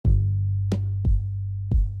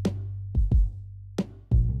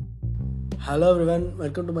Hello everyone,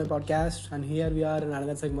 welcome to my podcast. And here we are in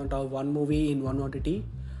another segment of one movie in one OTT.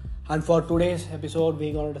 And for today's episode,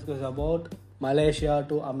 we're going to discuss about Malaysia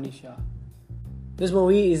to Amnesia. This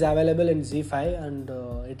movie is available in Zee5 and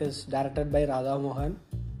it is directed by Radha Mohan,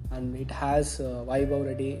 and it has Vaibhav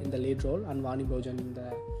Reddy in the lead role and Vani Bhojan in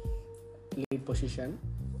the lead position.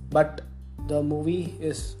 But the movie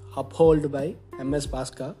is upheld by MS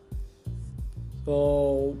Bhaskar.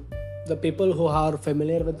 So the people who are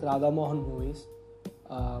familiar with Radha Mohan movies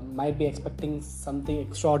might be expecting something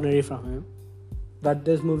extraordinary from him, but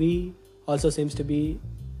this movie also seems to be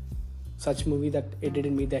such movie that it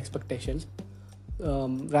didn't meet the expectations.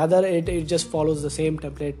 Rather, it just follows the same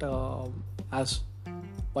template as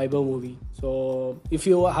Vaibhav movie. So if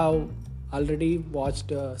you have already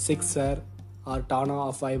watched Six Sir or Tana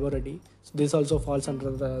of Vaibhav Reddy, so this also falls under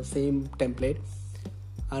the same template.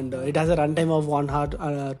 And it has a runtime of 1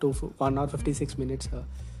 hour to 1 hour 56 minutes.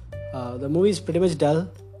 The movie is pretty much dull,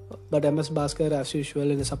 but MS Bhaskar, as usual,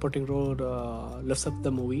 in a supporting role, lifts up the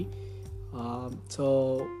movie.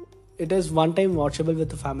 So it is one time watchable with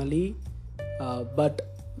the family, but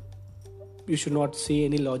you should not see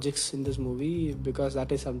any logics in this movie, because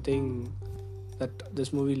that is something that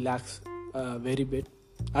this movie lacks very bit.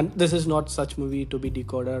 And this is not such movie to be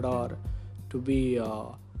decoded or to be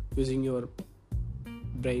using your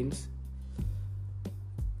brains.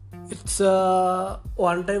 It's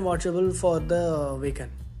one time watchable for the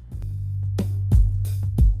weekend.